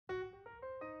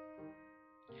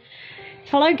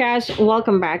Hello guys,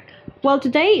 welcome back. Well,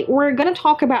 today we're going to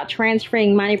talk about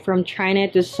transferring money from China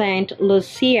to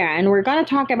Sainte-Lucie, and we're going to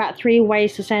talk about 3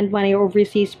 ways to send money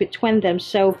overseas between them.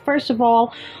 So first of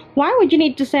all, why would you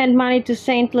need to send money to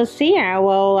Sainte-Lucie?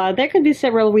 Well, there could be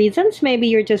several reasons. Maybe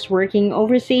you're just working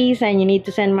overseas and you need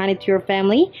to send money to your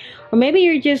family, or maybe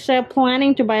you're just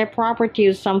planning to buy a property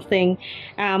or something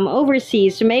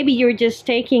overseas. So maybe you're just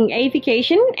taking a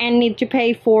vacation and need to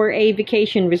pay for a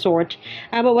vacation resort.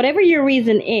 But whatever your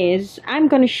reason is, I'm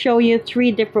going to show you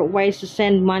 3 different ways to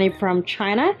send money from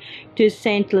China to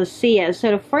Sainte-Lucie.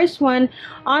 So the first one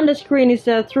on the screen is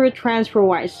through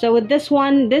TransferWise. So with this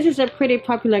one, this is a pretty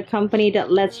popular company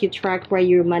that lets you track where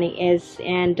your money is,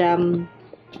 and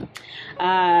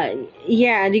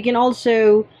yeah, you can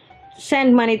also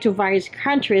send money to various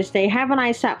countries. They have a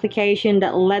nice application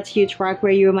that lets you track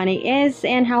where your money is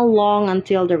and how long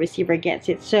until the receiver gets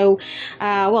it. So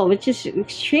well, which is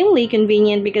extremely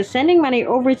convenient, because sending money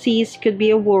overseas could be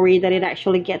a worry that it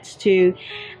actually gets to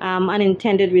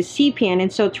unintended recipient.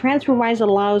 And so TransferWise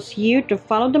allows you to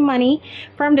follow the money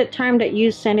from the time that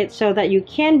you send it, so that you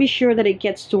can be sure that it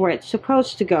gets to where it's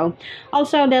supposed to go.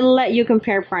 Also, they'll let you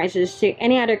compare prices to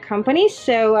any other companies,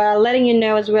 so letting you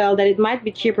know as well that it might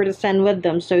be cheaper to send with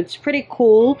them. So it's pretty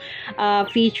cool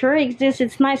feature.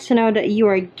 It's nice to know that you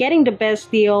are getting the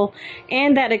best deal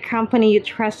and that the company you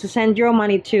trust to send your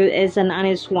money to is an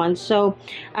honest one. So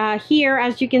here,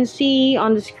 as you can see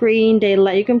on the screen, they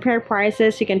let you compare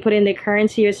prices. You can put in the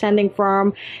currency you're sending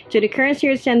from to the currency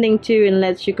you're sending to, and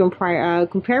lets you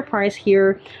compare price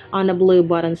here on the blue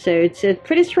button. So it's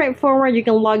pretty straightforward. You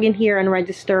can log in here and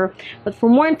register, but for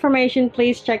more information,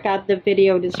 please check out the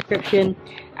video description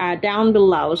down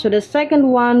below. So the second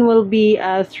one will be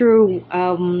through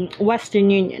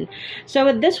Western Union. So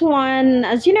with this one,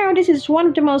 as you know, this is one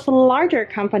of the most larger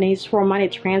companies for money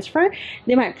transfer.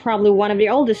 They might probably one of the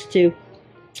oldest too.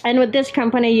 And with this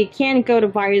company, you can go to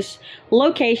various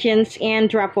locations and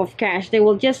drop off cash. They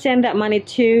will just send that money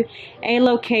to a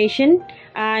location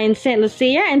in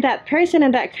Sainte-Lucie, and that person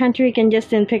in that country can just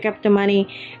then pick up the money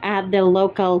at the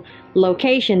local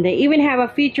location. They even have a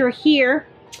feature here,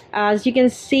 as you can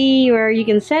see, where you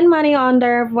can send money on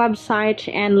their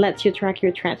website and lets you track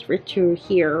your transfer to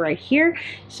here, right here.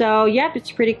 So yep,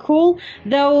 it's pretty cool.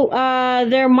 Though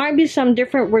there might be some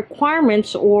different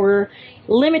requirements or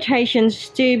limitations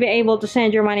to be able to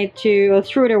send your money to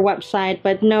through their website,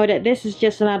 but know that this is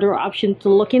just another option to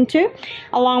look into,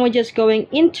 along with just going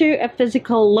into a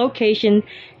physical location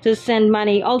to send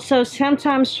money. Also,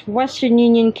 sometimes Western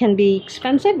Union can be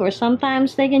expensive, or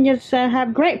sometimes they can just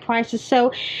have great prices.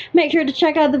 So make sure to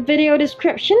check out the video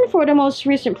description for the most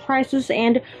recent prices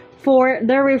and for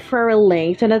the referral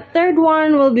link. And the third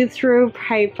one will be through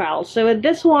PayPal. So with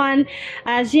this one,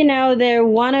 as you know, they're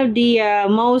one of the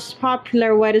most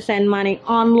popular way to send money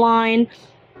online,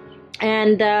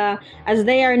 and as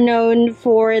they are known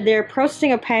for their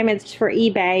processing of payments for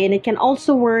eBay, and it can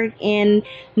also work in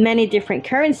many different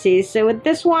currencies. So with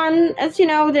this one, as you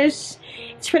know, it's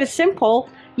pretty simple.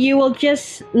 You will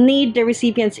just need the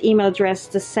recipient's email address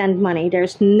to send money.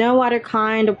 There's no other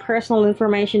kind of personal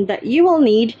information that you will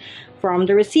need from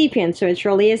the recipient. So it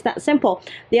really is that simple.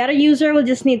 The other user will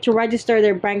just need to register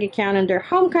their bank account in their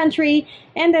home country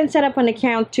and then set up an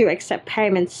account to accept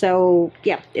payments. So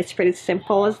yeah, it's pretty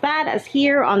simple as that. As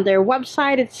here on their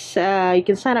website, it's you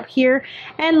can sign up here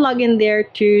and log in there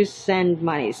to send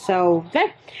money. So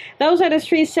okay, those are the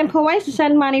 3 simple ways to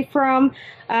send money from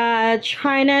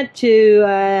China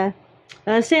to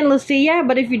Sainte-Lucie.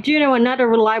 But if you do know another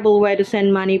reliable way to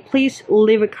send money, please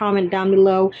leave a comment down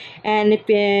below. And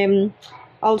if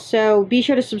also be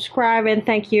sure to subscribe, and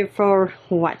thank you for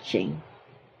watching.